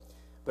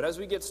But as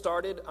we get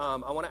started,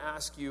 I want to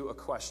ask you a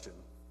question.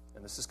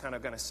 And this is kind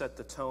of going to set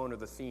the tone or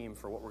the theme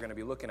for what we're going to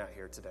be looking at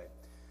here today.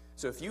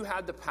 So if you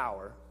had the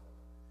power,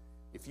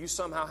 if you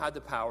somehow had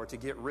the power to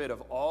get rid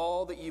of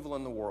all the evil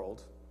in the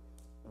world,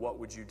 what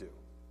would you do?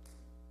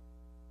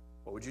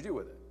 What would you do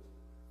with it?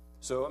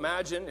 So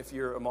imagine if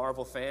you're a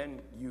Marvel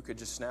fan, you could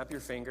just snap your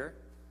finger,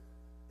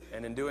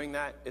 and in doing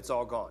that, it's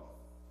all gone.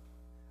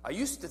 I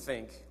used to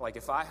think, like,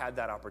 if I had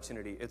that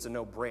opportunity, it's a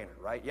no-brainer,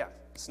 right? Yeah,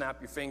 snap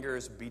your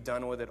fingers, be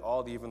done with it,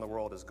 all the evil in the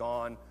world is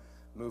gone,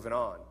 moving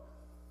on.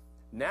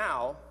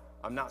 Now,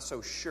 I'm not so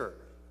sure.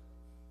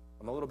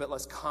 I'm a little bit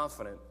less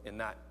confident in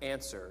that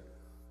answer.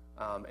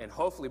 And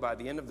hopefully by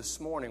the end of this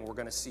morning, we're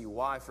going to see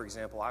why, for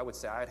example, I would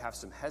say I'd have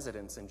some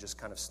hesitance in just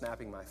kind of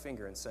snapping my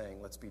finger and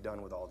saying, let's be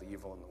done with all the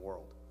evil in the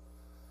world.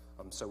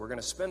 So we're going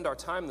to spend our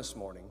time this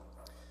morning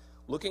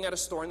looking at a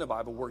story in the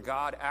Bible where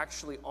God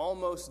actually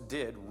almost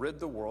did rid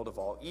the world of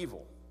all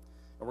evil.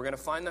 And we're going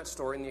to find that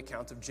story in the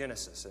account of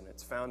Genesis, and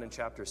it's found in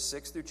chapters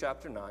 6 through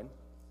chapter 9.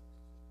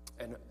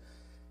 And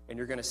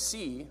you're going to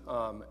see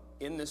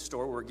in this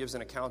story where it gives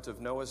an account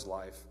of Noah's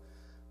life,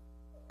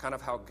 kind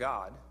of how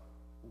God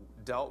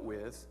dealt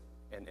with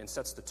and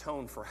sets the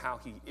tone for how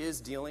he is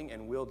dealing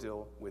and will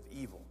deal with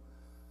evil.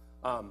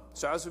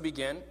 So as we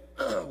begin,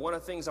 one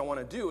of the things I want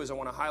to do is I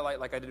want to highlight,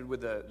 like I did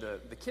with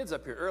the kids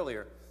up here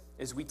earlier,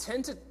 is we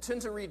tend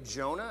to read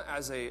Jonah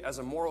as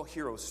a moral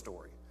hero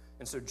story.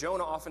 And so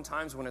Jonah,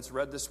 oftentimes when it's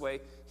read this way,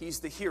 he's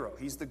the hero.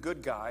 He's the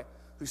good guy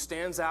who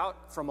stands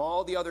out from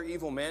all the other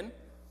evil men.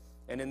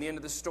 And in the end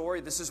of the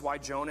story, this is why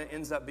Jonah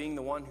ends up being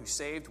the one who's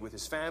saved with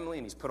his family,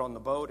 and he's put on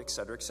the boat, et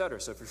cetera, et cetera.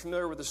 So if you're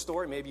familiar with the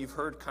story, maybe you've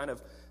heard kind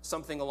of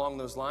something along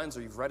those lines,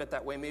 or you've read it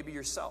that way maybe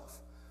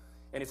yourself.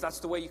 And if that's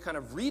the way you kind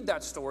of read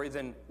that story,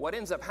 then what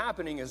ends up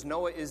happening is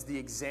Noah is the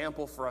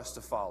example for us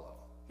to follow.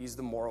 He's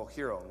the moral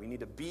hero, and we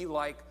need to be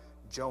like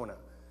Jonah.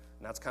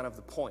 And that's kind of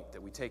the point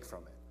that we take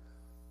from it.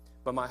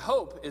 But my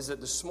hope is that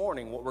this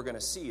morning what we're going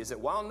to see is that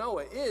while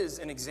Noah is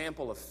an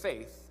example of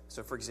faith,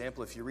 so for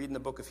example, if you read in the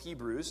book of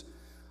Hebrews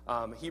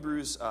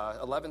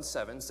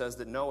 11:7 says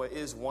that Noah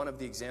is one of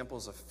the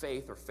examples of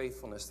faith or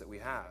faithfulness that we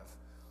have.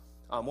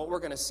 What we're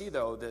going to see,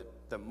 though, that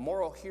the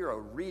moral hero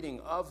reading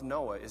of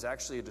Noah is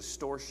actually a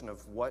distortion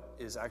of what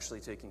is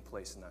actually taking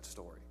place in that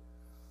story.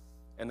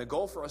 And the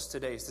goal for us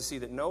today is to see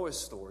that Noah's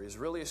story is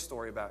really a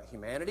story about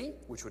humanity,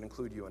 which would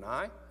include you and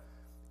I,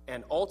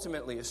 and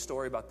ultimately a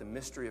story about the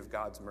mystery of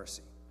God's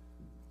mercy.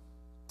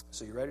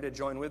 So you ready to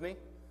join with me?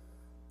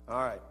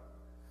 All right.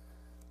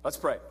 Let's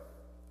pray.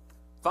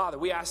 Father,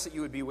 we ask that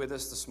you would be with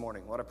us this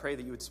morning. Lord, I pray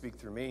that you would speak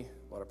through me.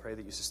 Lord, I pray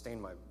that you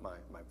sustain my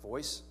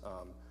voice.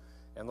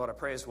 And Lord, I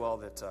pray as well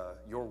that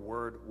your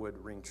word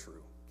would ring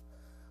true.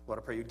 Lord,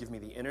 I pray you'd give me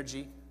the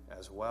energy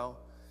as well.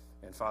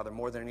 And Father,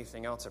 more than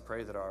anything else, I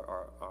pray that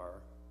our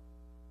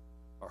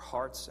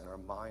hearts and our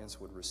minds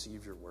would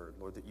receive your word.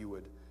 Lord, that you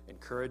would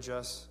encourage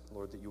us.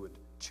 Lord, that you would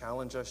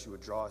challenge us. You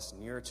would draw us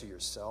nearer to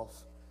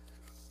yourself.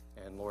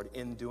 And Lord,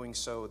 in doing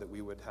so, that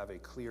we would have a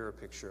clearer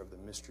picture of the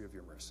mystery of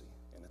your mercy.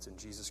 It's in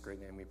Jesus'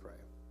 great name we pray.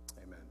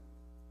 Amen.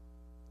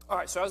 All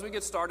right, so as we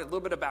get started, a little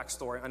bit of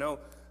backstory. I know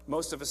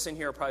most of us in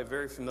here are probably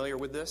very familiar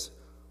with this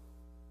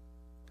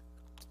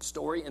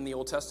story in the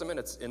Old Testament.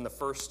 It's in the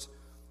first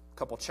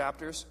couple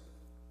chapters.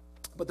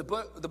 But the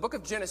book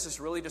of Genesis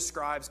really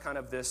describes kind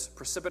of this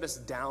precipitous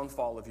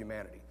downfall of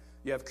humanity.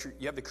 You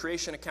have the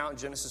creation account in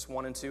Genesis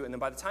 1 and 2, and then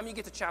by the time you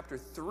get to chapter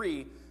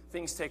 3,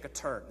 things take a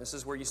turn. This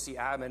is where you see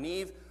Adam and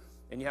Eve,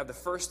 and you have the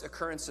first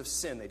occurrence of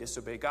sin. They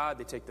disobey God,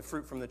 they take the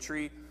fruit from the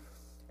tree.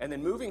 And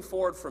then moving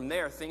forward from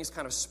there, things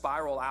kind of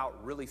spiral out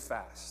really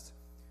fast.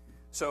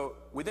 So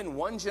within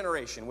one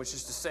generation, which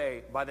is to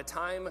say, by the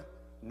time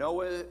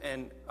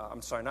Adam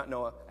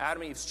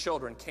and Eve's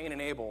children, Cain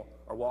and Abel,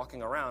 are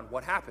walking around,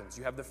 what happens?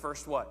 You have the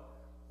first what?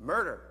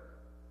 Murder.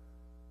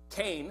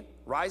 Cain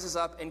rises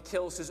up and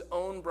kills his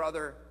own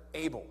brother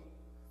Abel.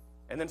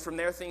 And then from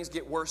there, things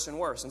get worse and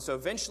worse. And so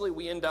eventually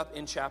we end up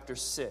in chapter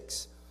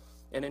 6.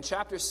 And in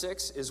chapter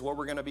 6 is where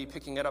we're going to be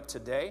picking it up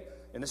today.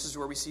 And this is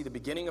where we see the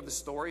beginning of the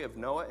story of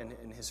Noah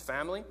and his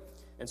family.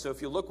 And so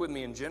if you look with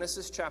me in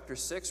Genesis chapter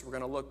 6, we're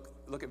going to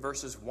look at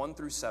verses 1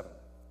 through 7.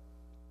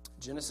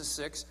 Genesis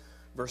 6,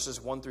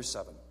 verses 1 through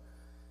 7.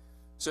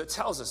 So it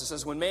tells us, it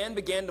says, when man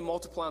began to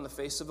multiply on the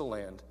face of the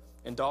land,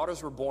 and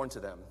daughters were born to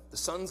them, the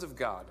sons of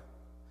God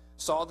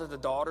saw that the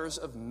daughters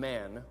of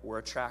man were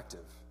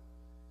attractive.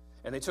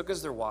 And they took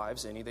as their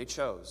wives any they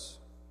chose.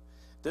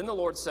 Then the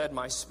Lord said,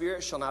 my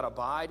spirit shall not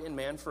abide in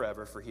man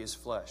forever, for he is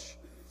flesh.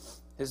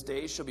 His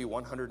days shall be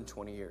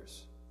 120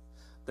 years.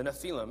 The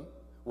Nephilim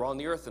were on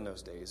the earth in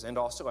those days, and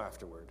also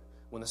afterward,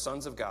 when the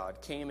sons of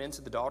God came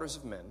into the daughters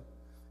of men,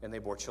 and they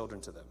bore children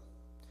to them.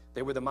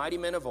 They were the mighty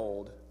men of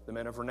old, the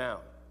men of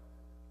renown.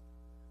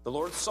 The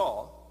Lord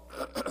saw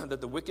that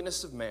the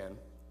wickedness of man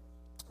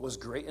was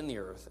great in the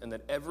earth, and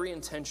that every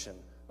intention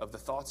of the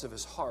thoughts of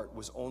his heart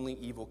was only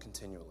evil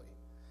continually.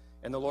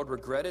 And the Lord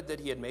regretted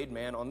that he had made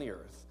man on the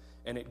earth,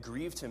 and it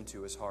grieved him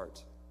to his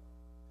heart.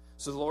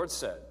 So the Lord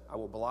said, I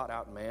will blot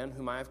out man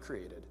whom I have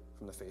created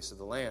from the face of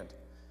the land,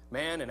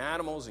 man and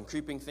animals and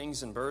creeping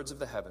things and birds of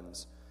the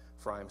heavens,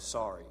 for I am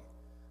sorry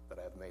that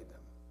I have made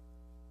them.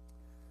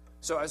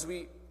 So as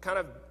we kind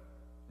of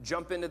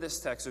jump into this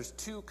text, there's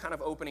two kind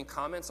of opening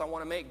comments I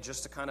want to make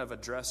just to kind of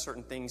address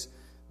certain things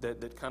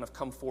that kind of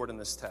come forward in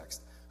this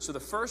text. So the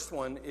first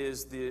one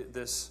is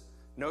this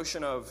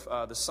notion of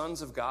the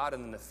sons of God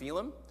and the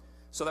Nephilim.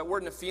 So that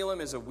word Nephilim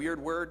is a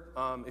weird word.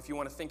 If you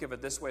want to think of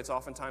it this way, it's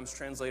oftentimes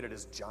translated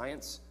as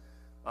giants.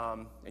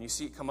 And you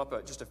see it come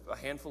up just a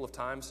handful of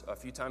times, a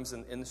few times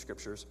in the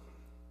scriptures.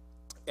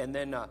 And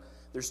then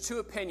there's two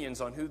opinions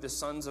on who the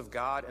sons of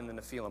God and the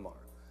Nephilim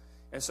are.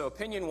 And so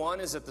opinion one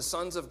is that the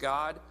sons of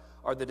God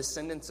are the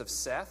descendants of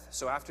Seth.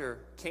 So after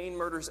Cain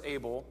murders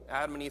Abel,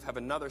 Adam and Eve have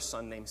another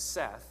son named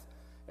Seth.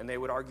 And they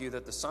would argue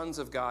that the sons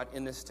of God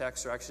in this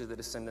text are actually the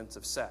descendants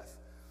of Seth.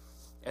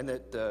 And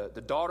that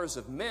the daughters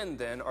of men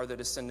then are the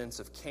descendants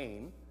of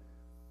Cain.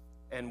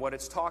 And what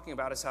it's talking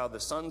about is how the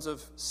sons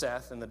of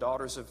Seth and the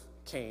daughters of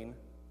Cain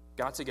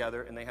got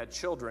together and they had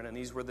children, and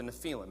these were the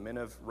Nephilim, men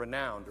of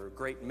renowned or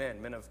great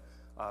men, men of,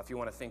 if you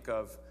want to think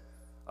of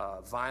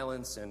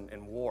violence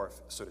and war,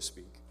 so to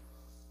speak.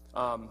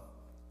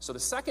 So the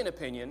second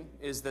opinion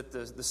is that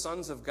the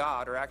sons of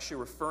God are actually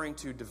referring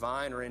to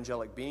divine or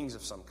angelic beings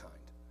of some kind.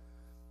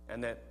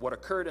 And that what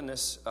occurred in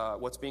this,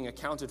 what's being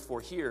accounted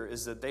for here,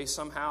 is that they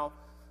somehow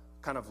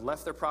kind of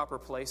left their proper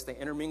place. They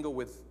intermingle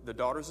with the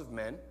daughters of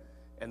men,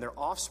 and their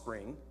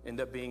offspring end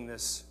up being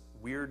this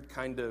weird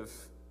kind of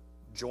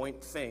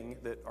joint thing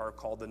that are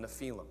called the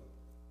Nephilim.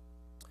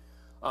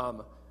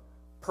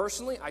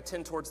 Personally, I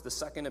tend towards the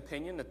second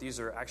opinion, that these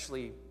are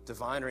actually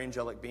divine or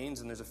angelic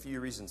beings, and there's a few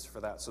reasons for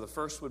that. So the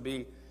first would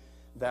be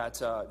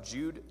that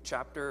Jude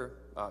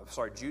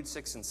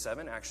 6 and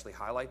 7 actually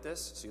highlight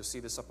this. So you'll see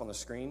this up on the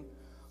screen.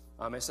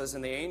 It says,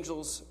 "And the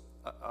angels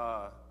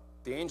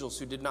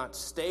who did not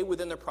stay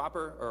within their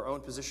proper or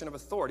own position of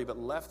authority, but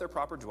left their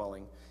proper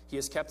dwelling, he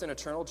has kept in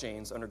eternal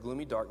chains under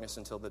gloomy darkness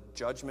until the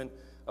judgment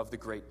of the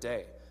great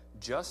day.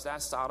 Just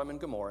as Sodom and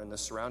Gomorrah and the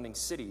surrounding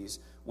cities,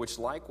 which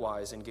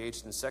likewise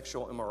engaged in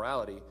sexual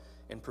immorality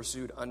and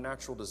pursued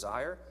unnatural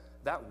desire."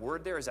 That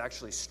word there is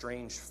actually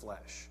strange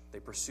flesh. They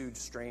pursued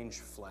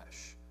strange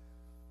flesh.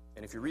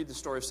 And if you read the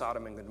story of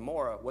Sodom and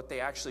Gomorrah, what they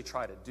actually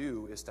try to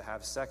do is to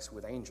have sex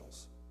with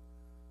angels.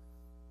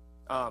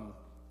 And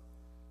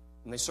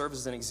they serve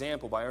as an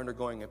example by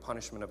undergoing a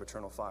punishment of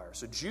eternal fire.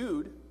 So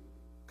Jude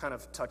kind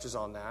of touches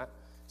on that.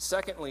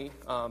 Secondly,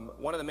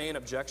 one of the main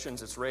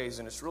objections that's raised,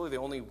 and it's really the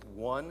only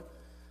one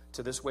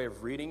to this way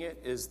of reading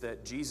it, is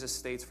that Jesus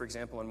states, for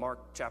example, in Mark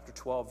chapter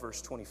 12,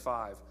 verse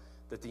 25,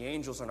 that the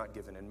angels are not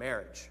given in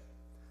marriage.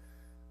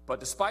 But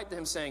despite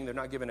him saying they're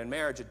not given in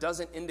marriage, it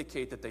doesn't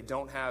indicate that they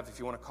don't have, if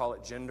you want to call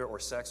it gender or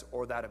sex,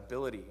 or that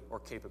ability or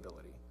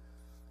capability.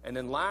 And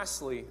then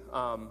lastly,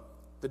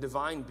 the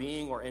divine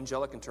being or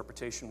angelic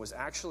interpretation was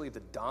actually the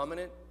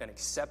dominant and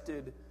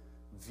accepted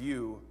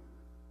view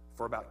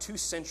for about 2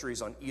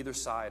 centuries on either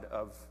side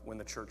of when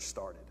the church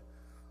started.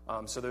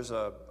 So there's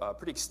a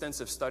pretty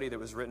extensive study that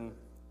was written.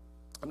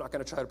 I'm not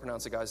going to try to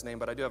pronounce the guy's name,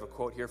 but I do have a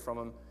quote here from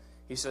him.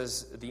 He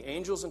says, "The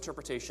angel's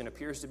interpretation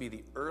appears to be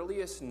the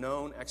earliest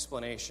known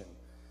explanation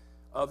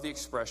of the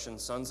expression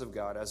sons of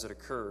God as it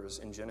occurs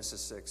in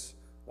Genesis 6,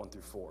 1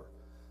 through 4.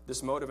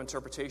 This mode of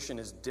interpretation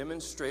is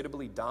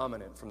demonstrably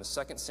dominant from the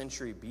 2nd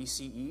century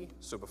BCE,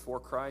 so before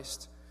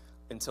Christ,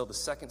 until the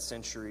 2nd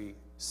century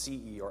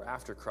CE, or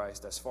after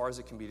Christ, as far as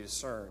it can be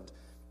discerned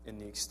in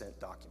the extant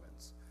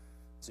documents."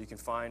 So you can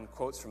find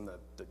quotes from the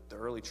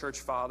early church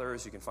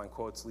fathers. You can find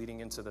quotes leading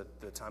into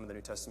the time of the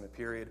New Testament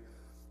period.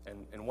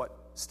 And what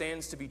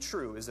stands to be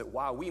true is that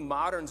while we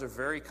moderns are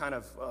very kind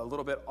of a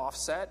little bit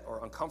offset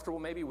or uncomfortable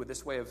maybe with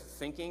this way of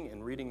thinking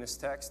and reading this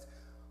text,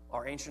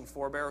 our ancient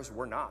forebears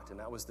were not. And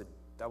that was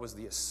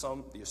the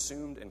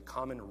assumed and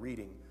common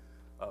reading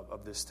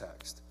of this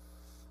text.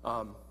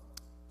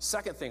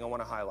 Second thing I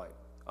want to highlight.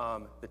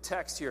 The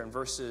text here in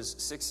verses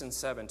 6 and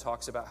 7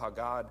 talks about how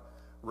God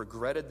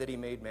regretted that he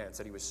made man,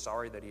 said he was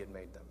sorry that he had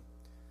made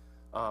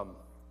them.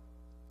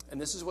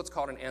 And this is what's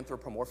called an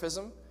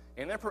anthropomorphism.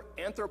 And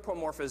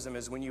anthropomorphism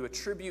is when you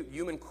attribute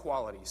human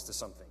qualities to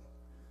something.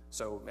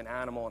 So an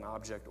animal, an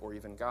object, or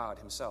even God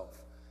himself.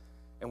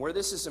 And where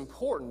this is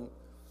important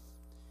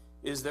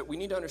is that we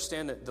need to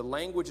understand that the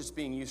language that's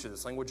being used here,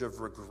 this language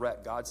of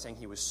regret, God saying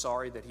he was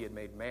sorry that he had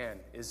made man,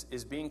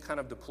 is being kind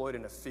of deployed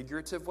in a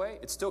figurative way.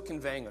 It's still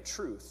conveying a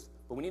truth,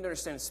 but we need to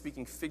understand it's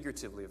speaking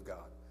figuratively of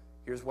God.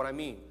 Here's what I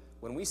mean.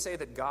 When we say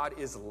that God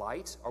is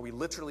light, are we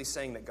literally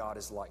saying that God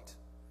is light?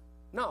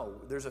 No,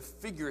 there's a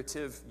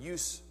figurative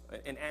use,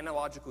 an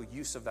analogical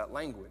use of that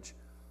language.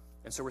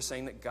 And so we're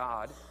saying that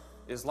God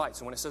is light.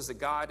 So when it says that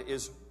God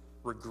is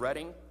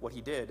regretting what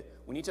he did,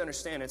 we need to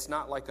understand it's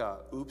not like a,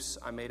 oops,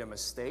 I made a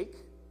mistake,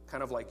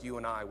 kind of like you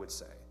and I would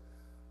say.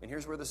 And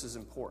here's where this is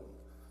important.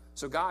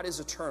 So God is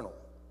eternal,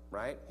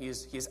 right? He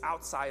is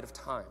outside of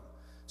time.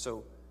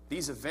 So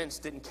these events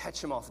didn't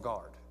catch him off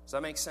guard. Does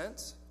that make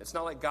sense? It's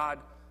not like God,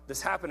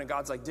 this happened and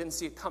God's like, didn't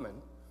see it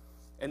coming.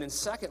 And then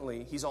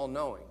secondly, he's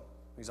all-knowing.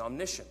 He's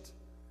omniscient.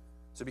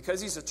 So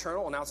because he's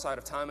eternal and outside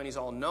of time and he's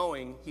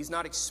all-knowing, he's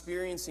not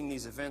experiencing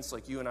these events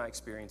like you and I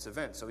experience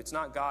events. So it's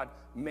not God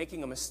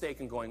making a mistake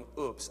and going,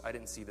 oops, I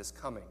didn't see this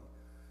coming.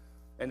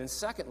 And then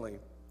secondly,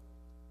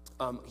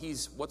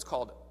 he's what's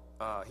called,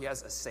 he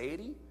has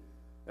aseity.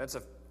 That's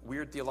a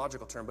weird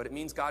theological term, but it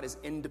means God is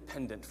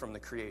independent from the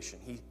creation.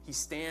 He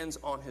stands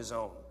on his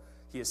own.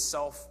 He is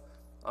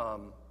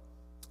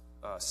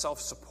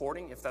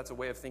self-supporting, if that's a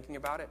way of thinking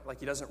about it.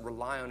 Like he doesn't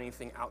rely on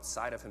anything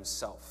outside of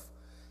himself.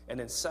 And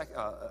then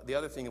the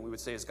other thing that we would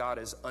say is God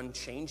is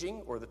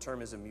unchanging, or the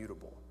term is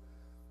immutable.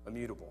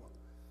 Immutable.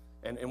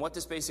 And what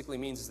this basically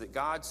means is that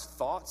God's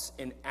thoughts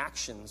and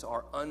actions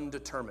are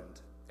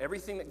undetermined.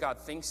 Everything that God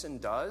thinks and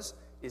does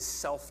is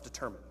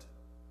self-determined.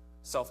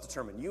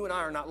 Self-determined. You and I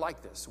are not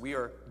like this. We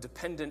are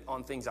dependent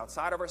on things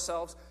outside of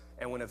ourselves,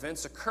 and when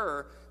events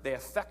occur, they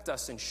affect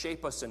us and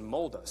shape us and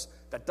mold us.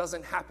 That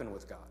doesn't happen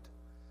with God.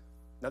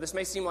 Now, this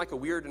may seem like a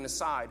weird and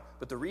aside,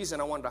 but the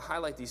reason I wanted to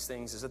highlight these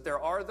things is that there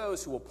are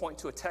those who will point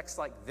to a text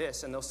like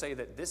this, and they'll say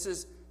that this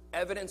is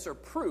evidence or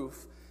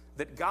proof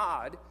that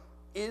God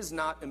is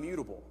not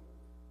immutable,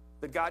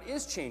 that God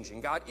is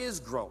changing, God is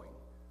growing,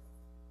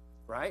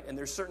 right? And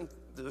there's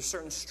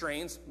certain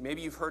strains.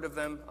 Maybe you've heard of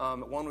them.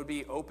 One would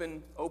be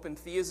open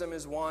theism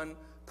is one,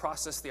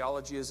 process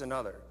theology is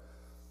another.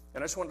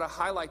 And I just wanted to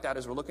highlight that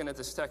as we're looking at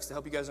this text to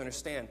help you guys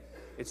understand.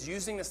 It's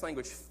using this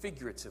language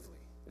figuratively.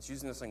 It's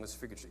using this language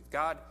figuratively.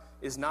 God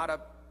is not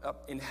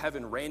up in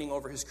heaven reigning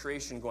over his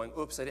creation going,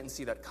 oops, I didn't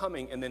see that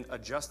coming, and then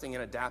adjusting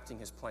and adapting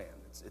his plan.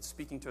 It's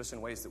speaking to us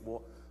in ways that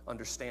we'll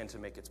understand to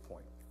make its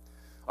point.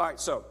 All right,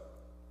 so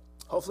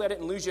hopefully I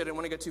didn't lose you. I didn't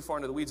want to get too far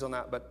into the weeds on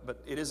that,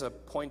 but it is a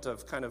point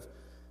of kind of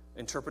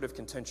interpretive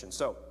contention.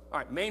 So, all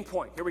right, main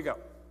point. Here we go.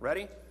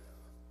 Ready?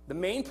 The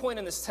main point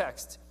in this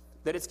text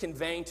that it's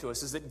conveying to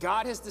us is that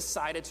God has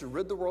decided to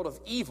rid the world of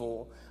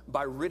evil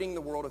by ridding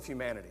the world of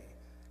humanity.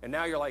 And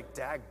now you're like,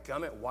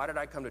 dadgummit, why did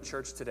I come to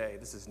church today?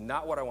 This is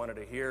not what I wanted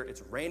to hear.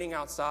 It's raining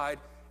outside,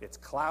 it's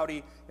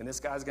cloudy, and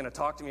this guy's going to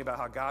talk to me about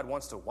how God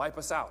wants to wipe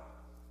us out.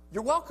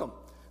 You're welcome,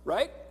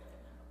 right?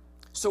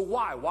 So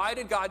why? Why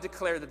did God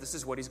declare that this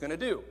is what he's going to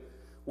do?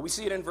 Well, we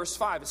see it in verse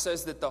 5. It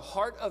says that the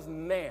heart of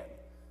man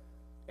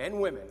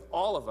and women,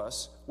 all of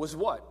us, was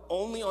what?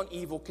 Only on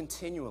evil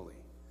continually.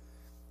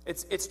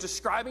 It's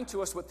describing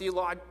to us what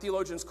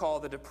theologians call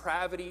the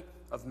depravity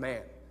of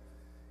man.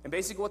 And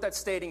basically what that's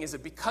stating is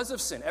that because of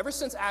sin, ever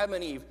since Adam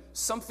and Eve,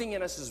 something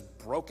in us is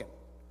broken.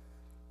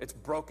 It's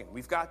broken.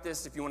 We've got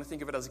this, if you want to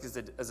think of it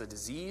as a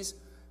disease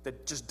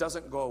that just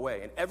doesn't go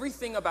away. And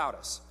everything about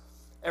us,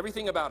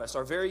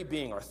 our very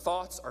being, our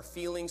thoughts, our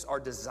feelings, our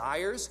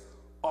desires,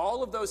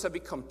 all of those have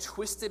become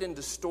twisted and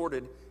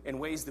distorted in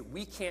ways that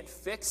we can't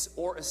fix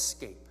or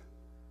escape.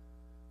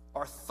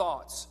 Our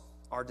thoughts,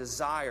 our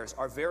desires,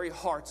 our very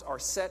hearts are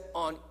set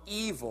on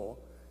evil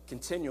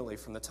continually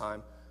from the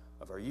time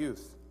of our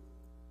youth.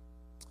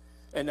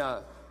 And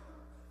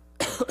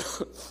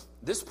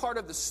this part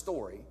of the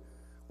story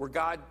where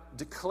God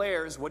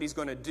declares what he's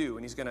going to do,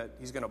 and he's going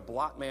to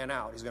blot man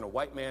out, he's going to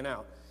wipe man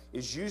out,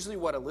 is usually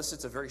what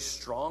elicits a very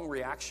strong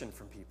reaction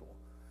from people.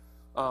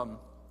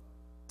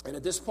 And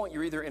at this point,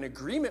 you're either in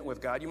agreement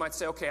with God. You might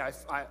say, okay,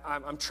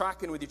 I'm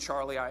tracking with you,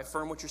 Charlie. I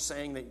affirm what you're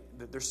saying,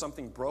 that there's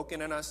something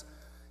broken in us,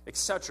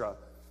 etc.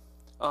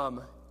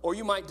 Or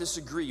you might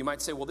disagree. You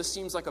might say, well, this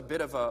seems like a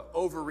bit of an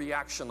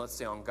overreaction, let's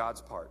say, on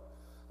God's part.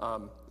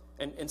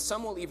 And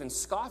some will even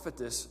scoff at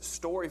this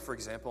story, for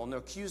example, and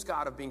they'll accuse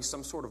God of being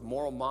some sort of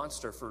moral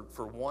monster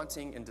for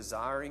wanting and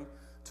desiring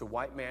to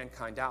wipe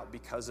mankind out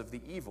because of the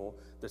evil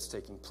that's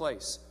taking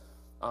place.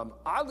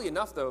 Oddly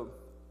enough, though,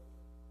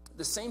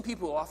 the same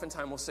people who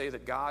oftentimes will say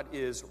that God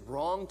is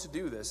wrong to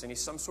do this and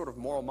he's some sort of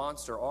moral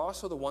monster are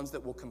also the ones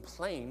that will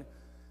complain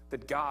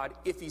that God,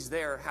 if he's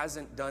there,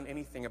 hasn't done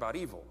anything about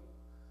evil.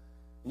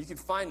 And you can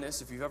find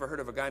this if you've ever heard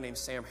of a guy named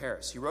Sam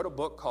Harris. He wrote a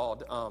book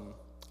called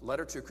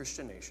Letter to a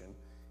Christian Nation,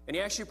 and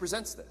he actually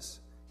presents this.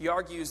 He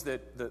argues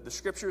that the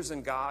scriptures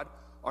and God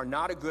are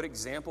not a good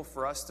example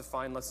for us to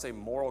find, let's say,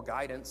 moral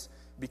guidance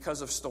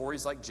because of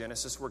stories like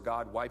Genesis where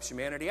God wipes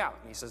humanity out.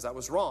 And he says that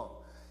was wrong.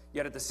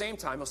 Yet at the same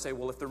time, he'll say,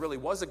 well, if there really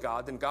was a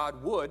God, then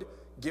God would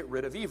get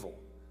rid of evil.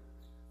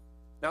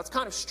 Now, it's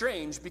kind of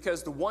strange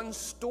because the one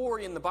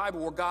story in the Bible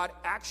where God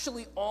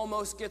actually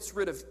almost gets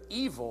rid of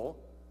evil,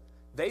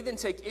 they then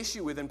take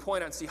issue with and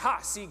point out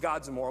and see,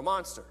 God's a moral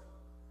monster.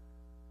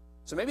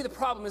 So maybe the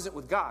problem isn't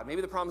with God.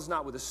 Maybe the problem is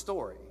not with the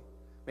story.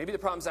 Maybe the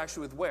problem is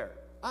actually with where?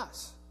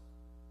 Us.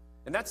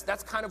 And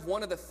that's kind of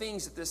one of the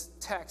things that this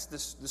text,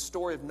 the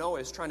story of Noah,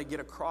 is trying to get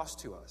across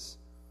to us.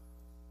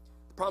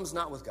 The problem's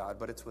not with God,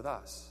 but it's with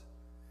us.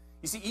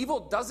 You see, evil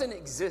doesn't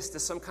exist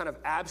as some kind of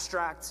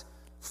abstract,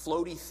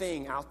 floaty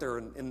thing out there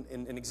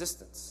in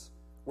existence.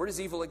 Where does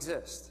evil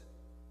exist?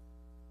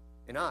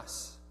 In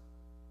us,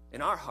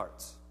 in our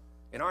hearts,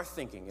 in our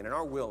thinking, and in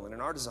our will, and in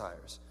our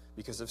desires,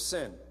 because of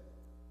sin.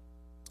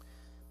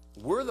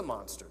 We're the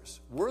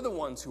monsters. We're the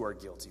ones who are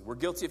guilty. We're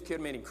guilty of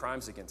committing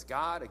crimes against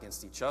God,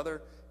 against each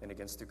other, and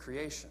against the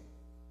creation.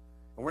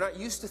 And we're not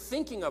used to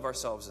thinking of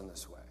ourselves in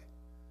this way.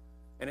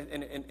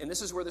 And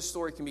this is where the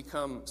story can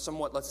become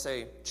somewhat, let's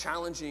say,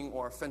 challenging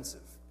or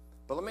offensive.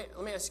 But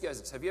let me ask you guys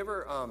this. Have you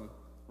ever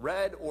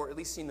read or at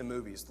least seen the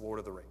movies, The Lord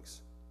of the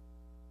Rings?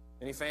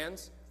 Any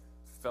fans?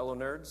 Fellow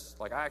nerds?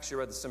 Like, I actually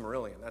read the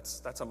Silmarillion.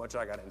 That's how much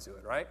I got into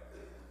it, right?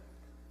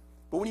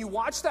 But when you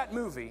watch that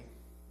movie,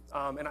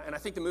 and I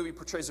think the movie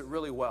portrays it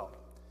really well,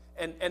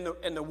 and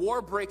the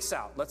war breaks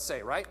out, let's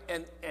say, right?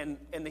 And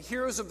the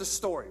heroes of the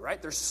story,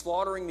 right? They're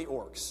slaughtering the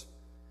orcs.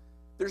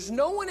 There's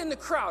no one in the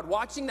crowd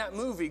watching that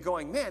movie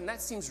going, man,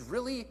 that seems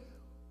really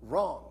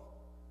wrong.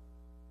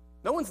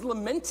 No one's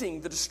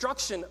lamenting the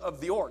destruction of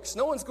the orcs.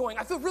 No one's going,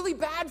 I feel really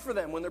bad for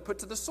them when they're put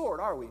to the sword,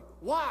 are we?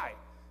 Why?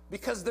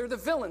 Because they're the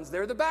villains.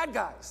 They're the bad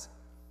guys.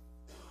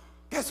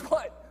 Guess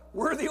what?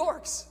 We're the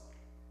orcs.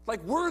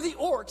 Like, we're the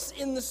orcs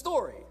in the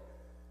story.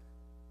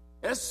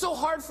 And it's so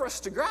hard for us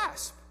to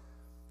grasp.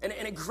 And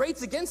it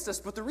grates against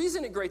us, but the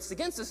reason it grates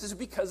against us is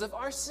because of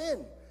our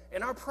sin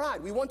and our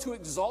pride. We want to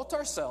exalt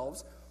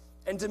ourselves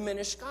and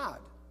diminish God.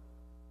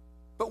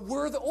 But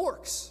we're the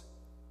orcs.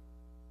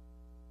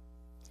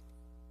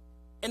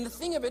 And the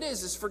thing of it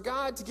is for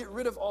God to get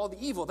rid of all the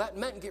evil, that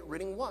meant get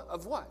rid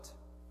of what?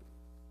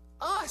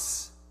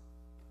 Us.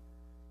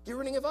 Get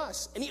rid of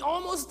us. And he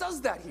almost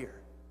does that here.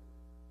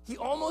 He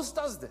almost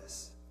does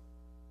this.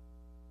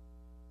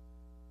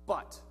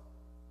 But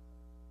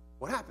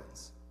what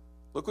happens?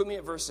 Look with me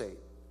at verse 8.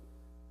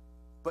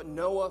 But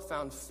Noah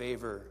found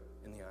favor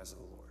in the eyes of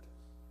the Lord.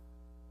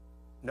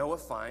 Noah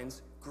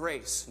finds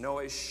grace.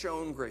 Noah is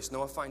shown grace.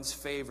 Noah finds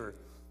favor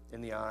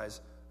in the eyes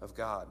of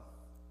God.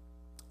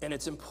 And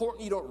it's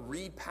important you don't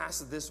read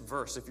past this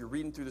verse if you're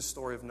reading through the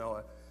story of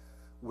Noah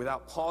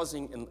without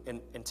pausing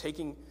and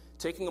taking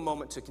a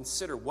moment to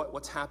consider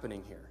what's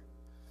happening here.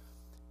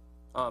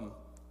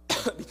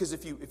 Because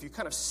if you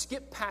kind of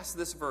skip past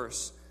this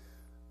verse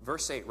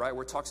 8, right,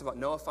 where it talks about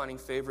Noah finding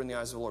favor in the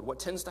eyes of the Lord, what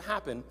tends to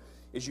happen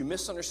is you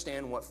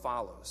misunderstand what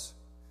follows.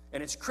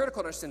 And it's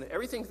critical to understand that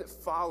everything that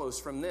follows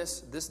from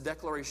this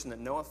declaration that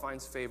Noah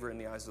finds favor in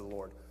the eyes of the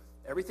Lord,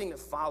 everything that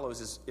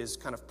follows is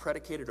kind of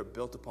predicated or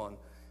built upon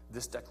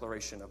this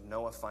declaration of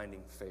Noah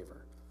finding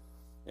favor.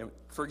 And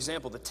for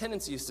example, the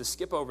tendency is to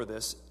skip over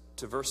this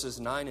to verses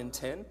 9 and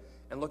 10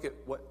 and look at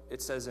what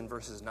it says in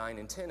verses 9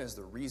 and 10 as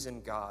the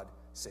reason God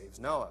saves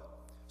Noah.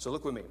 So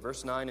look with me,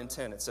 verse 9 and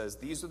 10, it says,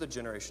 these are the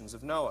generations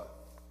of Noah.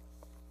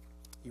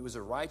 He was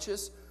a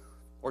righteous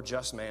or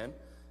just man,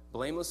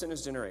 blameless in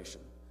his generation.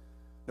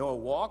 Noah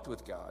walked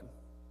with God,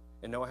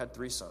 and Noah had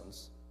 3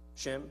 sons,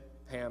 Shem,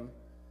 Ham,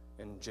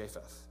 and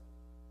Japheth.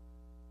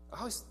 I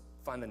always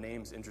find the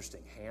names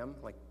interesting. Ham,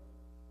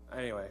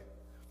 anyway,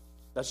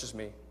 that's just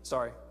me.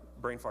 Sorry,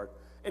 brain fart.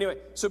 Anyway,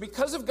 so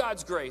because of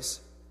God's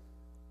grace,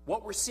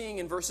 what we're seeing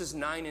in verses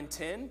 9 and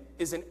 10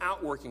 is an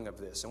outworking of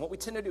this. And what we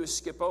tend to do is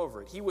skip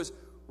over it. He was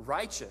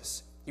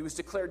righteous. He was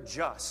declared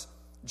just,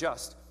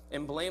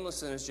 and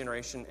blameless in his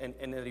generation,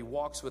 and that he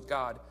walks with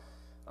God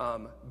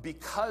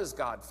because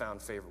God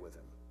found favor with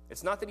him.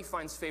 It's not that he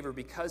finds favor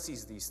because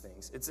he's these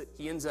things. It's that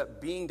he ends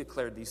up being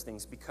declared these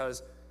things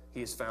because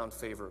he has found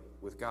favor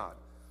with God.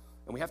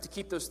 And we have to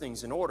keep those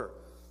things in order.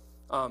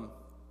 And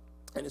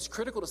it's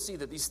critical to see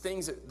that these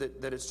things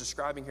that it's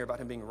describing here about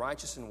him being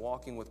righteous and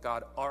walking with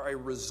God are a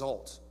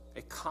result,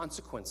 a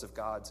consequence of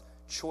God's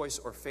choice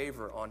or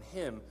favor on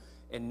him,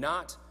 and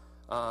not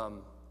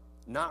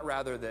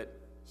rather that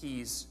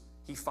he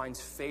finds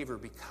favor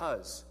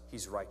because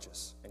he's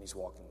righteous and he's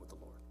walking with the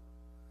Lord.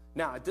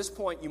 Now, at this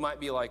point, you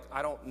might be like,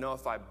 I don't know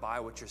if I buy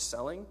what you're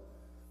selling,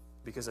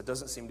 because it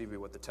doesn't seem to be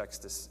what the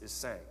text is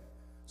saying.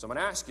 So I'm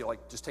going to ask you,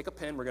 just take a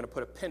pen. We're going to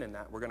put a pin in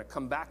that. We're going to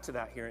come back to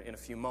that here in a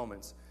few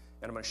moments.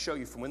 And I'm going to show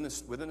you from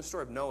within the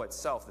story of Noah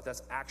itself that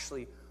that's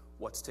actually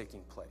what's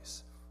taking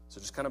place. So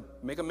just kind of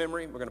make a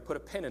memory. We're going to put a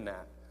pin in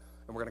that,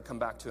 and we're going to come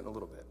back to it in a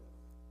little bit.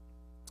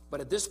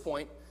 But at this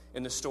point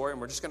in the story,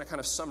 and we're just going to kind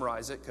of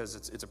summarize it because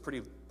it's a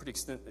pretty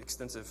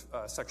extensive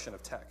section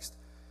of text.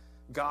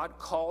 God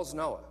calls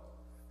Noah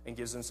and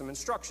gives him some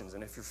instructions.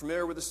 And if you're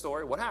familiar with the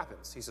story, what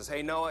happens? He says,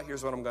 hey, Noah,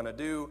 here's what I'm going to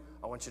do.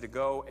 I want you to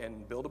go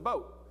and build a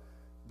boat.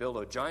 Build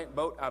a giant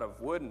boat out of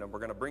wood, and we're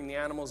going to bring the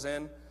animals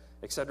in,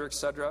 et cetera, et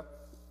cetera.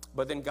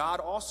 But then God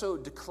also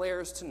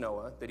declares to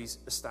Noah that he's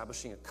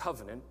establishing a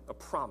covenant, a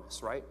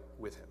promise, right,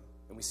 with him.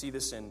 And we see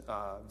this in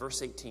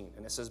verse 18.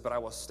 And it says, but I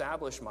will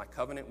establish my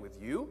covenant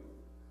with you,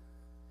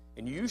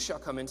 and you shall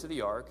come into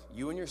the ark,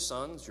 you and your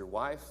sons, your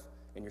wife,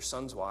 and your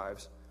sons'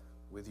 wives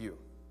with you.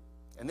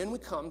 And then we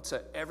come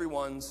to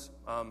everyone's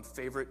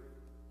favorite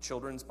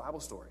children's Bible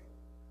story,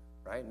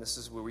 right? And this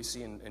is where we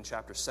see in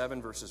chapter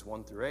 7, verses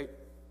 1 through 8.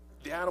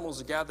 The animals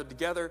are gathered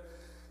together.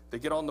 They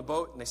get on the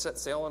boat, and they set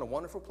sail on a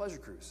wonderful pleasure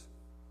cruise.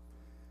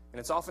 And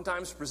it's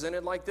oftentimes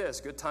presented like this: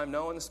 good time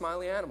Noah and the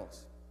smiley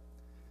animals.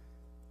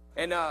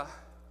 And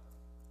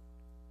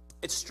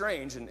it's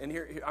strange. And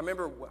here, I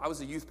remember I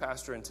was a youth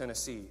pastor in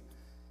Tennessee,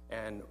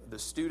 and the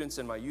students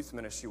in my youth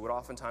ministry would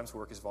oftentimes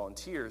work as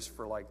volunteers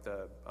for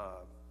the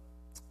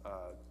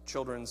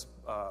children's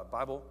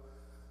Bible.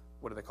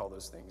 What do they call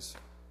those things?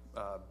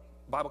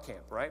 Bible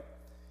camp, right?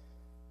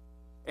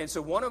 And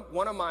so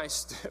one of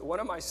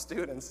my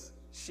students,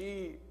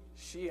 she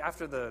she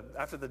after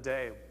the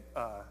day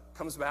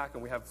comes back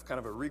and we have kind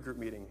of a regroup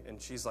meeting,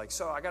 and she's like,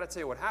 so I got to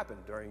tell you what happened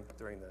during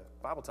the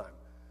Bible time.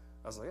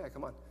 I was like, yeah,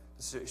 come on.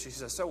 So she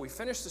says, so we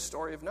finished the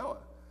story of Noah.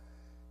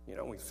 You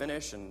know, we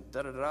finish and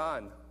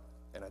da-da-da-da,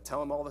 and I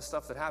tell him all the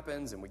stuff that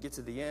happens, and we get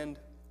to the end,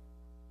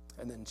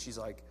 and then she's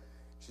like,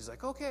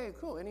 okay,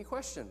 cool, any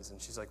questions?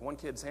 And she's like, one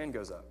kid's hand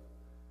goes up.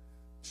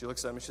 She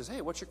looks at me and she says,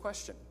 hey, what's your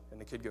question? And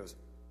the kid goes,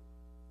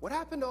 what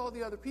happened to all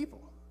the other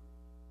people?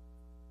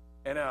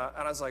 And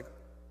I was like,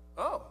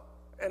 oh.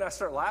 And I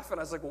start laughing.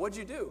 I was like, well, what'd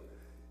you do?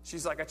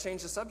 She's like, I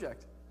changed the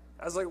subject.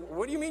 I was like,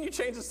 what do you mean you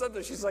changed the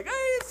subject? She's like, hey,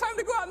 it's time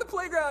to go out in the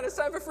playground. It's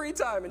time for free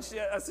time. And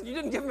I said, you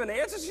didn't give him an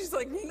answer? She's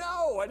like,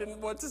 no, I didn't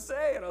know what to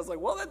say. And I was like,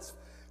 well, that's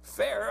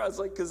fair. I was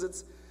like, because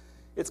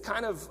it's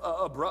kind of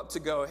abrupt to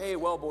go, hey,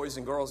 well, boys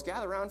and girls,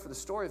 gather around for the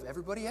story of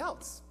everybody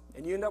else.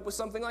 And you end up with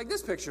something like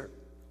this picture.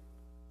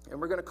 And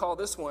we're going to call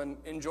this one,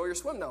 Enjoy Your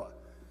Swim, Noah.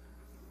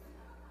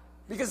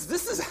 Because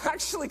this is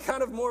actually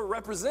kind of more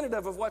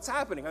representative of what's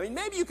happening. I mean,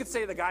 maybe you could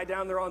say the guy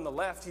down there on the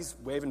left, he's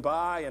waving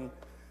by,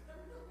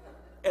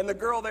 and the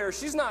girl there,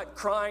 she's not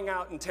crying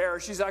out in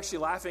terror. She's actually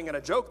laughing at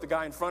a joke the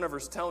guy in front of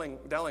her's telling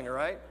her,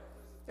 right?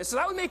 And so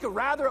that would make a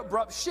rather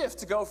abrupt shift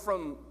to go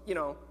from, you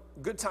know,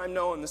 Good Time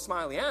Noah and the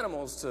Smiley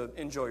Animals to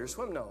Enjoy Your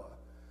Swim, Noah.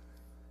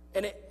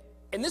 And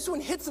this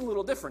one hits a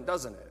little different,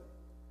 doesn't it?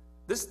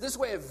 This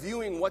way of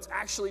viewing what's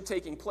actually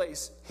taking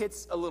place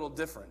hits a little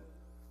different.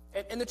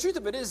 And the truth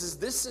of it is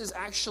this is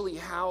actually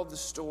how the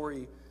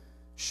story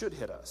should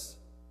hit us.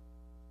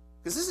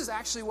 Because this is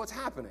actually what's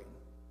happening.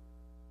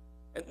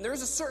 And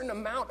there's a certain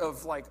amount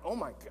of like, oh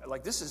my God,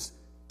 like this is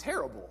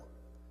terrible.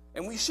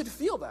 And we should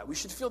feel that. We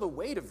should feel the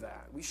weight of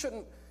that. We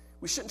shouldn't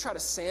try to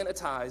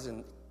sanitize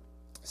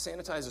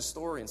the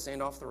story and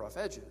sand off the rough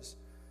edges.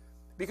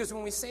 Because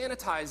when we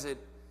sanitize it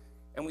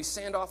and we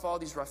sand off all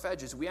these rough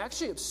edges, we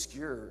actually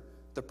obscure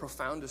the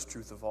profoundest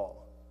truth of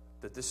all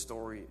that this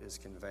story is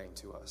conveying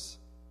to us.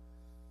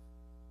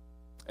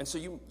 And so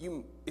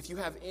if you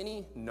have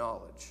any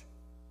knowledge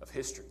of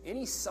history,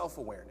 any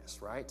self-awareness,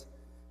 right?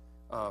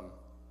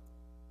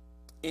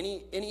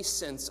 Any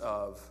sense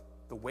of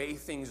the way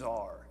things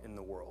are in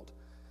the world,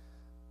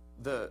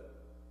 the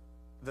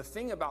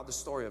thing about the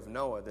story of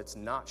Noah that's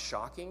not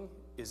shocking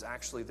is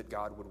actually that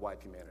God would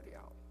wipe humanity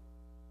out.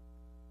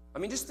 I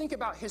mean, just think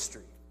about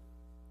history.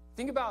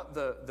 Think about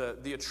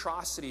the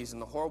atrocities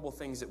and the horrible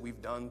things that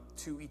we've done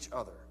to each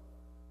other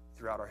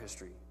throughout our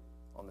history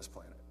on this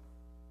planet.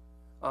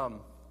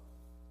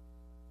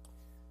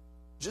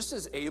 Just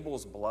as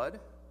Abel's blood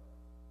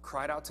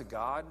cried out to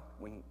God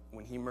when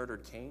he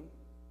murdered Cain,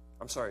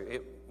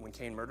 when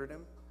Cain murdered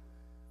him,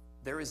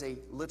 there is a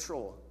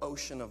literal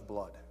ocean of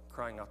blood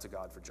crying out to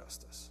God for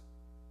justice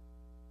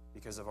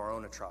because of our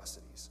own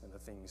atrocities and the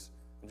things,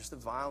 and just the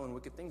vile and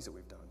wicked things that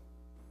we've done.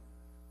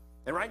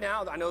 And right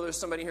now, I know there's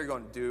somebody here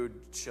going, dude,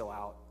 chill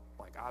out.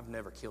 Like, I've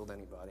never killed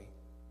anybody.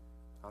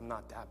 I'm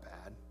not that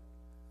bad.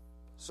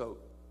 So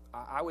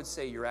I would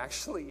say you're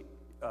actually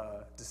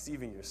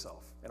deceiving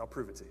yourself, and I'll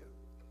prove it to you.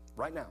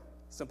 Right now,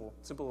 simple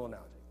little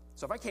analogy.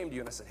 So if I came to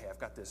you and I said, hey, I've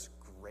got this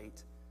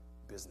great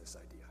business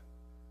idea.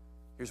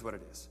 Here's what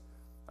it is.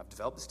 I've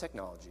developed this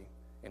technology,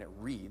 and it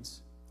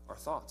reads our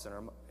thoughts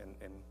and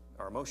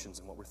our emotions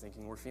and what we're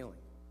thinking, we're feeling.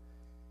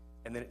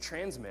 And then it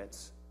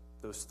transmits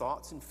those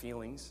thoughts and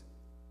feelings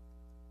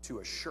to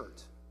a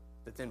shirt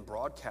that then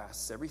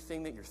broadcasts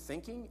everything that you're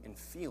thinking and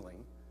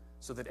feeling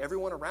so that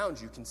everyone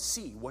around you can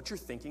see what you're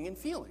thinking and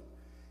feeling.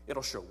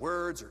 It'll show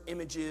words or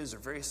images or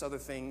various other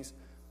things.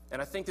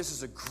 And I think this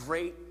is a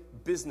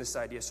great business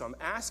idea. So I'm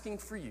asking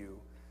for you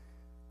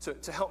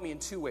to help me in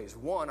two ways.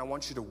 One, I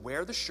want you to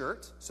wear the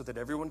shirt so that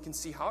everyone can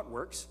see how it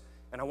works.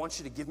 And I want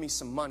you to give me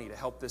some money to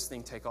help this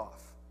thing take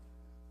off.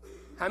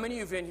 How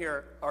many of you in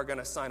here are going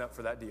to sign up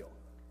for that deal?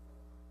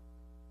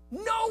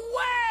 No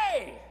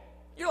way!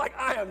 You're like,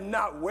 I am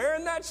not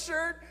wearing that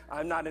shirt.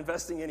 I'm not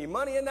investing any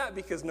money in that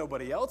because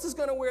nobody else is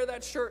going to wear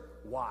that shirt.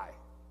 Why?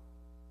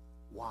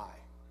 Why?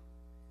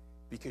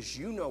 Because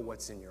you know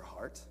what's in your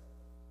heart.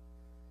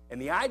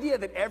 And the idea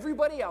that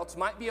everybody else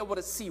might be able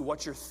to see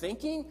what you're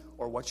thinking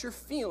or what you're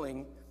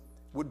feeling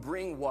would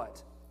bring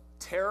what?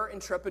 Terror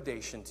and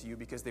trepidation to you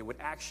because they would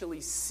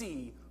actually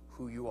see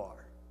who you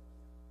are.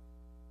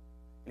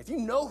 And if you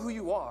know who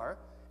you are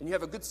and you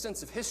have a good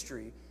sense of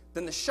history,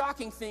 then the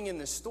shocking thing in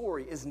this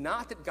story is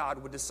not that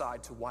God would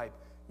decide to wipe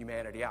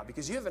humanity out.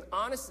 Because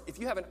if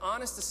you have an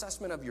honest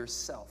assessment of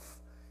yourself,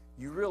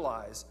 you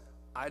realize,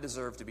 I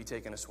deserve to be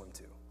taken a swim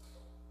too.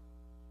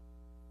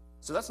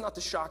 So that's not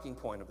the shocking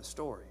point of the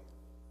story.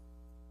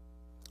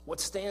 What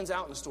stands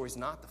out in the story is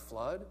not the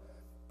flood,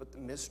 but the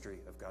mystery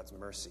of God's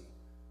mercy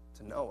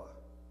to Noah.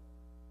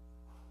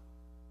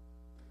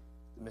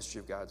 The mystery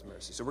of God's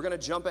mercy. So we're going to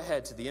jump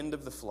ahead to the end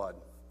of the flood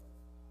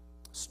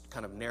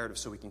kind of narrative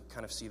so we can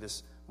kind of see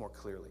this more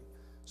clearly.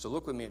 So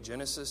look with me at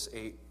Genesis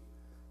 8,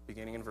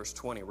 beginning in verse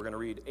 20. We're going to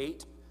read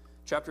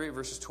chapter 8,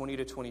 verses 20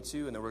 to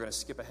 22, and then we're going to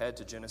skip ahead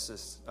to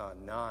Genesis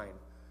 9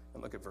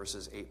 and look at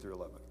verses 8 through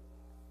 11.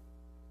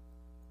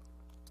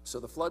 So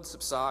the flood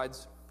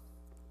subsides.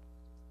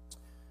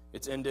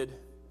 It's ended.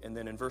 And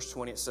then in verse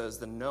 20 it says,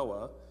 Then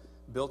Noah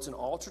built an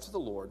altar to the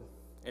Lord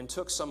and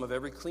took some of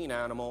every clean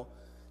animal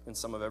and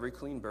some of every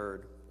clean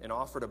bird and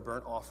offered a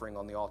burnt offering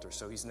on the altar.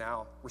 So he's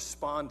now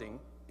responding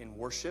in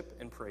worship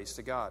and praise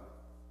to God.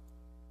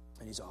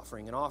 And he's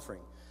offering an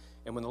offering.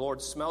 And when the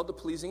Lord smelled the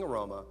pleasing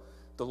aroma,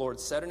 the Lord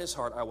said in his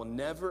heart, I will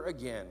never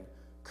again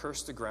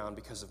curse the ground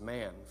because of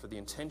man, for the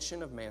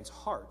intention of man's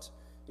heart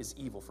is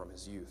evil from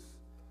his youth.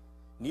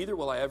 Neither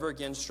will I ever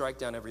again strike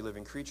down every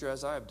living creature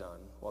as I have done.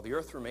 While the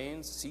earth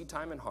remains, seed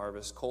time and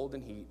harvest, cold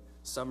and heat,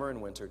 summer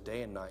and winter,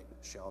 day and night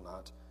shall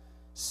not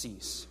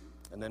cease.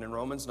 And then in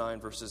Romans 9,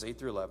 verses 8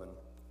 through 11,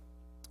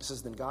 it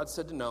says, Then God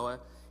said to Noah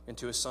and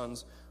to his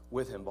sons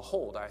with him,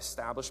 Behold, I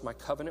establish my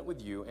covenant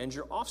with you and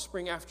your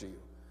offspring after you,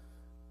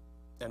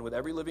 and with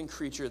every living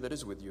creature that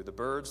is with you, the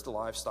birds, the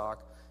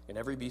livestock, and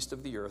every beast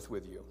of the earth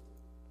with you.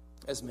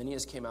 As many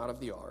as came out of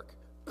the ark,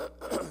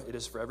 it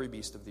is for every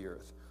beast of the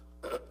earth.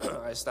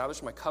 I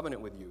establish my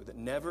covenant with you, that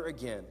never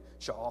again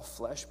shall all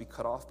flesh be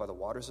cut off by the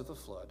waters of the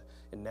flood,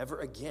 and never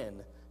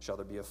again shall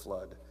there be a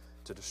flood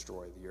to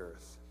destroy the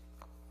earth.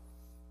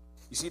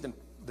 You see,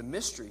 the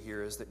mystery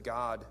here is that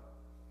God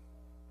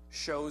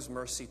shows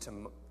mercy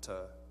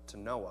to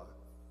Noah.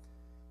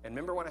 And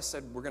remember when I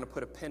said we're going to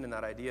put a pin in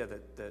that idea,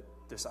 that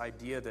this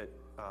idea that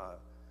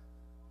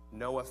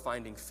Noah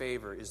finding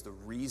favor is the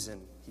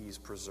reason he's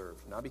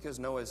preserved. Not because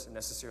Noah is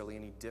necessarily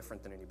any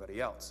different than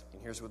anybody else.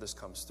 And here's where this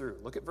comes through.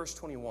 Look at verse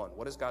 21.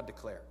 What does God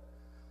declare?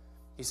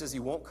 He says he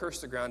won't curse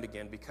the ground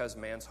again because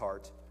man's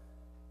heart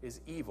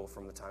is evil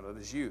from the time of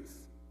his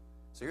youth.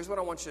 So here's what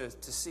I want you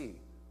to see.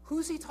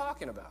 Who's he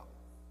talking about?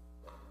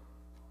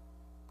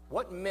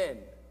 What men,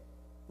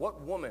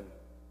 what woman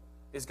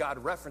is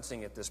God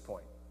referencing at this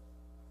point?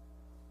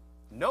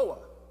 Noah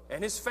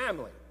and his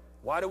family.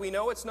 Why do we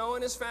know it's Noah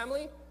and his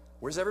family?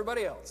 Where's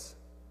everybody else?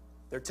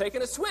 They're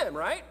taking a swim,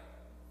 right?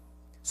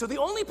 So the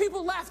only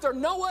people left are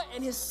Noah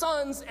and his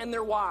sons and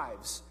their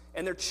wives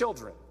and their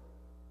children.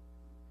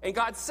 And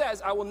God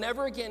says, I will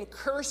never again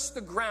curse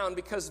the ground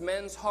because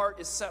men's heart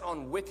is set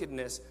on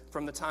wickedness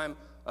from the time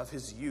of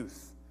his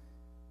youth.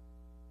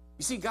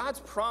 You see, God's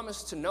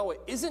promise to Noah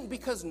isn't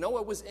because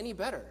Noah was any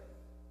better.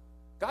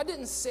 God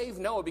didn't save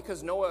Noah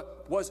because Noah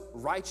was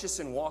righteous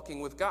and walking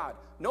with God.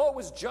 Noah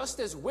was just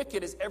as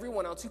wicked as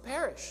everyone else who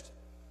perished.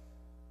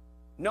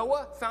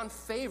 Noah found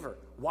favor.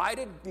 Why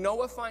did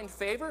Noah find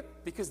favor?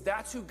 Because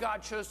that's who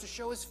God chose to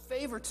show his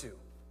favor to.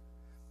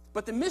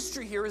 But the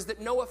mystery here is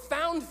that Noah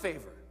found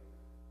favor.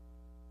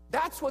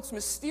 That's what's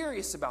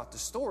mysterious about the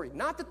story.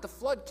 Not that the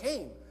flood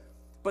came,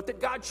 but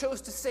that God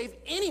chose to save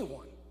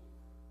anyone.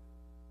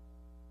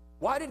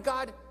 Why did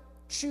God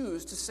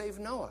choose to save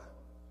Noah?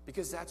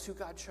 Because that's who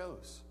God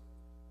chose.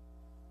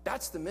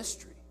 That's the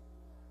mystery.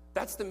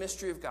 That's the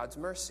mystery of God's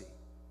mercy.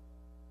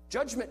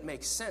 Judgment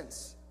makes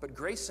sense, but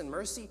grace and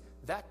mercy,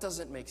 that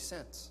doesn't make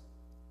sense.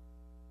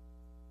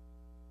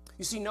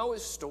 You see,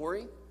 Noah's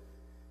story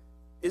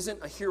isn't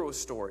a hero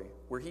story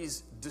where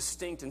he's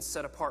distinct and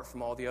set apart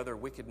from all the other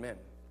wicked men.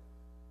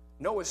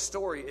 Noah's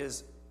story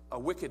is a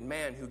wicked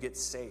man who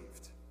gets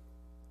saved.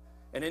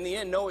 And in the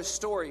end, Noah's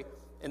story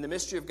and the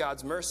mystery of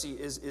God's mercy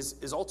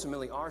is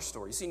ultimately our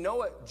story. You see,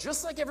 Noah,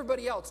 just like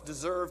everybody else,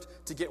 deserved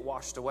to get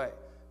washed away.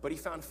 But he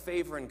found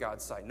favor in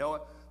God's sight.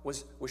 Noah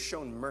was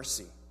shown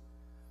mercy.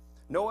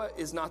 Noah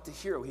is not the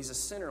hero. He's a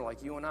sinner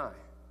like you and I.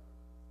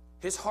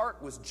 His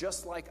heart was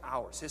just like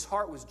ours. His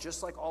heart was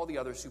just like all the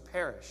others who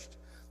perished.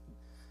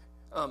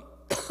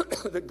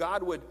 That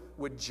God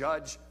would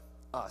judge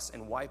us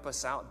and wipe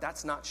us out,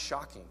 that's not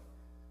shocking.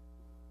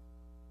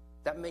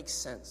 That makes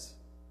sense.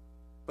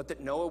 But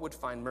that Noah would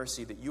find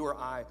mercy, that you or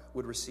I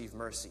would receive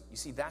mercy. You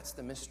see, that's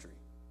the mystery.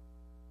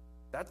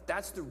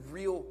 That's the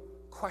real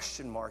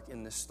question mark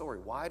in this story.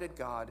 Why did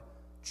God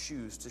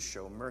choose to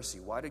show mercy?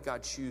 Why did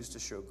God choose to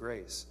show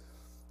grace?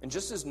 And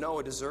just as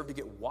Noah deserved to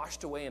get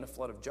washed away in a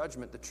flood of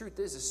judgment, the truth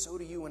is so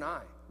do you and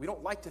I. We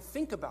don't like to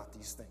think about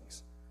these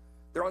things.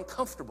 They're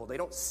uncomfortable. They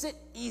don't sit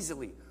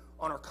easily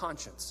on our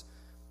conscience.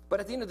 But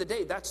at the end of the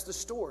day, that's the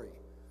story.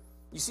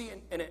 You see,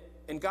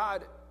 and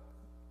God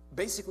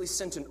basically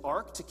sent an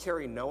ark to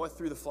carry Noah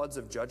through the floods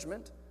of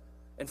judgment.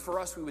 And for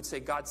us, we would say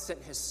God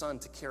sent his son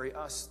to carry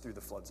us through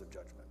the floods of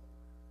judgment.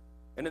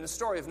 And in the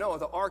story of Noah,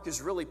 the ark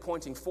is really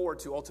pointing forward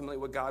to ultimately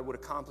what God would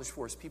accomplish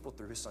for his people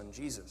through his son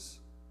Jesus.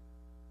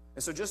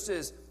 And so just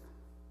as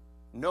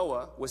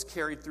Noah was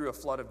carried through a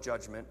flood of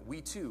judgment, we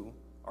too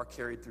are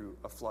carried through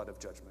a flood of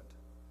judgment.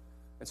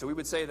 And so we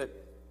would say that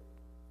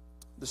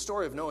the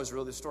story of Noah is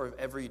really the story of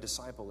every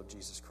disciple of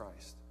Jesus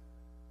Christ.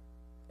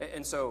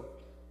 And so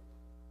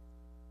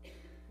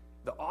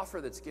the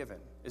offer that's given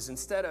is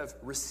instead of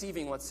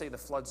receiving, let's say, the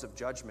floods of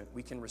judgment,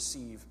 we can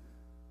receive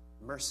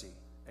mercy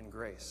and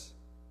grace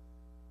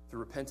through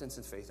repentance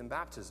and faith and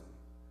baptism.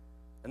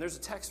 And there's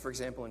a text, for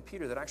example, in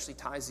Peter that actually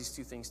ties these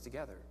two things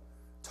together.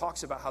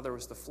 Talks about how there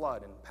was the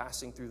flood and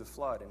passing through the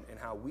flood and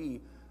how we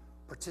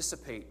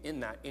participate in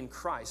that in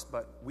Christ,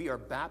 but we are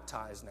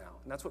baptized now.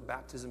 And that's what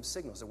baptism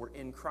signals, that we're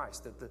in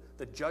Christ, that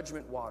the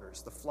judgment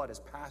waters, the flood has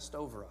passed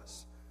over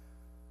us.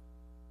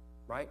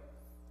 Right?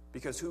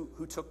 Because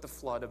who took the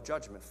flood of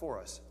judgment for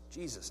us?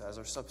 Jesus as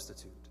our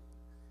substitute.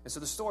 And so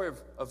the story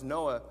of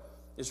Noah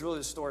is really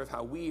the story of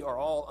how we are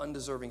all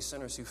undeserving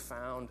sinners who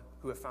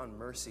have found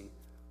mercy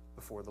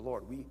before the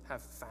Lord. We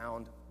have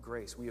found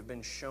grace. We have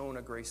been shown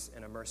a grace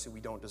and a mercy we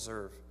don't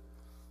deserve.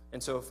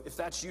 And so if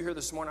that's you here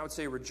this morning, I would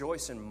say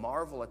rejoice and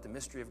marvel at the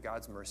mystery of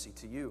God's mercy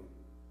to you.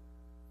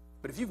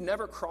 But if you've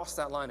never crossed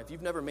that line, if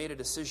you've never made a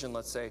decision,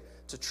 let's say,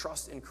 to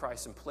trust in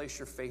Christ and place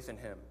your faith in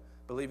him,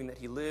 believing that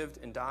he lived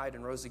and died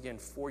and rose again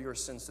for your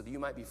sins so that you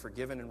might be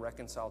forgiven and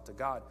reconciled to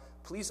God,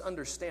 please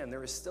understand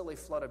there is still a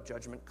flood of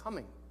judgment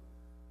coming.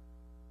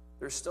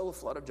 There's still a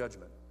flood of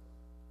judgment.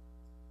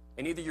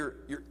 And either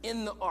you're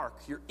in the ark,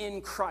 you're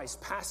in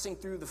Christ, passing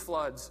through the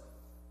floods,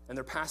 and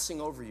they're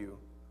passing over you,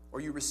 or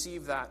you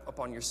receive that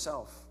upon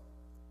yourself.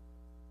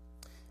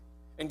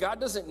 And God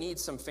doesn't need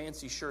some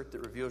fancy shirt that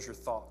reveals your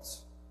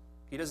thoughts.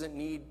 He doesn't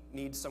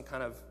need some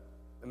kind of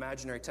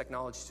imaginary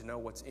technology to know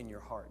what's in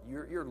your heart.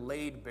 You're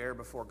laid bare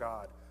before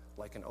God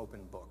like an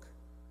open book.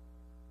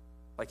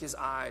 Like his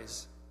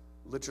eyes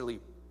literally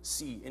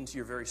see into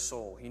your very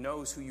soul. He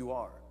knows who you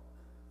are.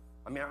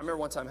 I remember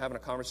one time having a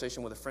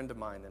conversation with a friend of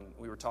mine, and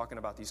we were talking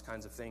about these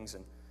kinds of things,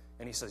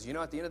 and he says,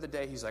 at the end of the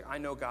day, he's like, I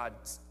know God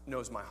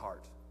knows my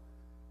heart.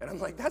 And I'm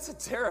like, that's a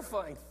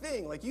terrifying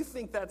thing. Like, you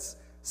think that's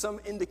some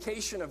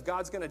indication of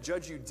God's going to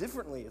judge you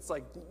differently. It's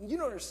like, you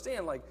don't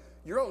understand. Like,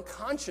 your own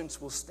conscience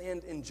will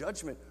stand in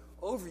judgment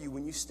over you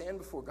when you stand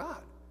before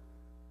God.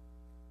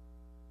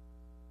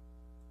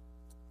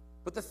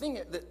 But the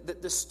thing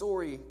that this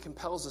story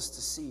compels us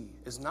to see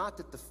is not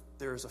that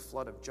there is a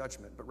flood of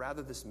judgment, but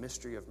rather this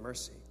mystery of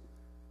mercy.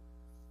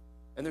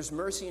 And there's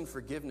mercy and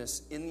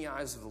forgiveness in the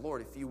eyes of the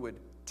Lord if you would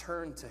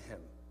turn to him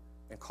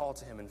and call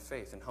to him in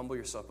faith and humble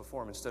yourself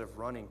before him instead of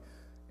running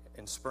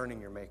and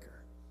spurning your maker.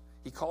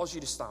 He calls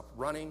you to stop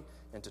running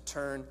and to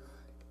turn.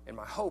 And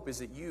my hope is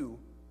that you,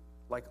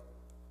 like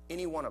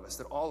any one of us,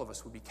 that all of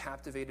us would be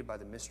captivated by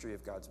the mystery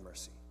of God's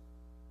mercy.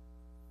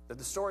 That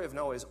the story of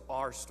Noah is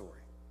our story.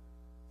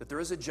 That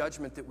there is a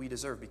judgment that we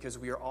deserve because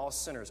we are all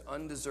sinners,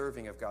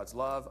 undeserving of God's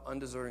love,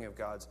 undeserving of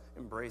God's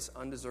embrace,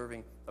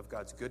 undeserving of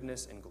God's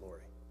goodness and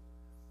glory.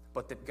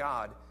 But that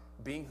God,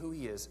 being who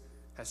he is,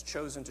 has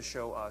chosen to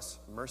show us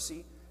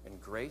mercy and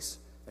grace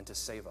and to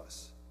save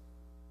us.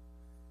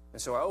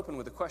 And so I open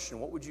with the question,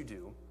 what would you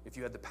do if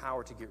you had the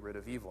power to get rid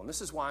of evil? And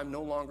this is why I'm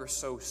no longer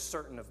so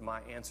certain of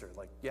my answer.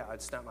 Like, yeah,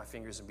 I'd snap my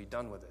fingers and be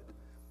done with it.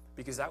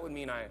 Because that would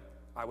mean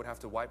I would have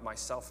to wipe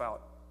myself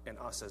out and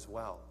us as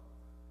well.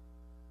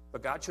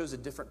 But God chose a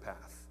different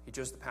path. He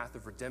chose the path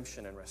of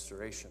redemption and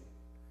restoration.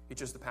 He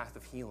chose the path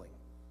of healing.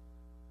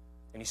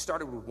 And he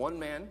started with one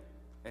man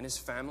and his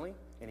family,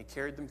 and he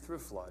carried them through a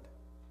flood.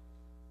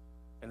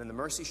 And then the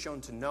mercy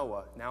shown to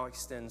Noah now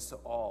extends to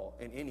all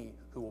and any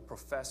who will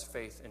profess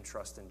faith and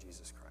trust in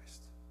Jesus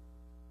Christ.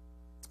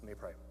 Let me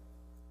pray.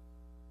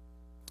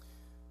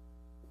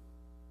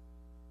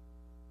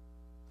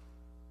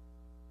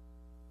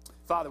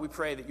 Father, we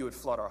pray that you would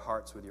flood our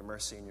hearts with your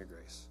mercy and your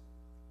grace.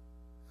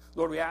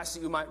 Lord, we ask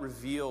that you might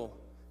reveal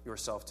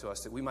yourself to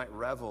us, that we might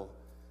revel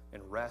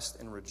and rest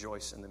and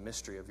rejoice in the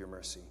mystery of your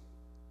mercy.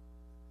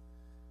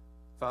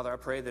 Father, I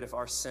pray that if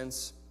our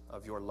sense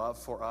of your love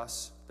for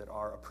us, that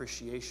our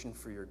appreciation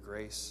for your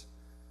grace,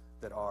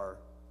 that our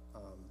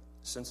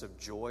sense of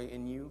joy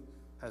in you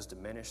has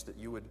diminished, that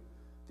you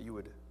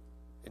would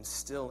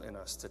instill in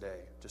us today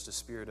just a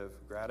spirit of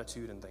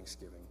gratitude and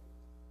thanksgiving,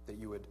 that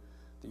you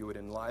would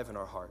enliven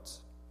our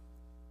hearts.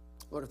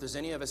 Lord, if there's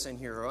any of us in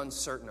here who are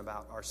uncertain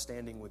about our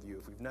standing with you,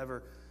 if we've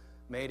never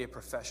made a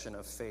profession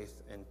of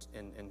faith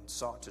and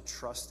sought to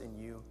trust in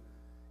you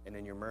and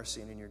in your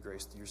mercy and in your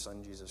grace through your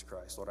Son, Jesus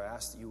Christ, Lord, I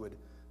ask that you would,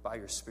 by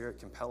your Spirit,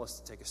 compel us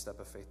to take a step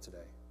of faith today.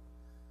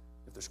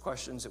 If there's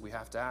questions that we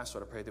have to ask,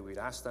 Lord, I pray that we'd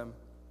ask them.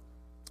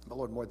 But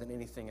Lord, more than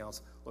anything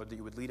else, Lord, that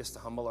you would lead us to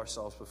humble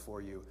ourselves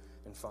before you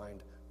and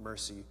find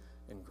mercy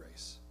and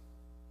grace.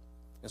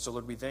 And so,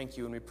 Lord, we thank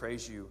you and we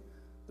praise you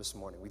this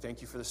morning. We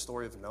thank you for the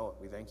story of Noah.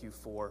 We thank you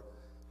for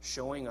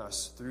showing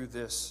us through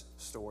this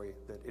story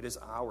that it is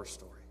our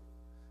story.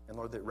 And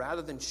Lord, that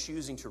rather than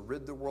choosing to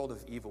rid the world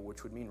of evil,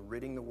 which would mean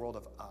ridding the world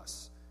of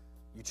us,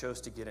 you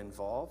chose to get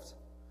involved.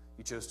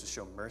 You chose to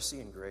show mercy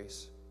and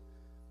grace.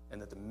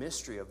 And that the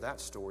mystery of that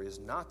story is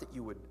not that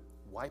you would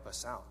wipe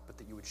us out, but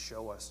that you would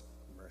show us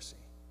mercy.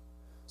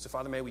 So,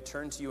 Father, may we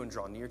turn to you and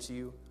draw near to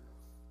you.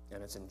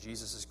 And it's in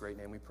Jesus' great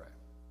name we pray.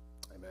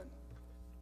 Amen.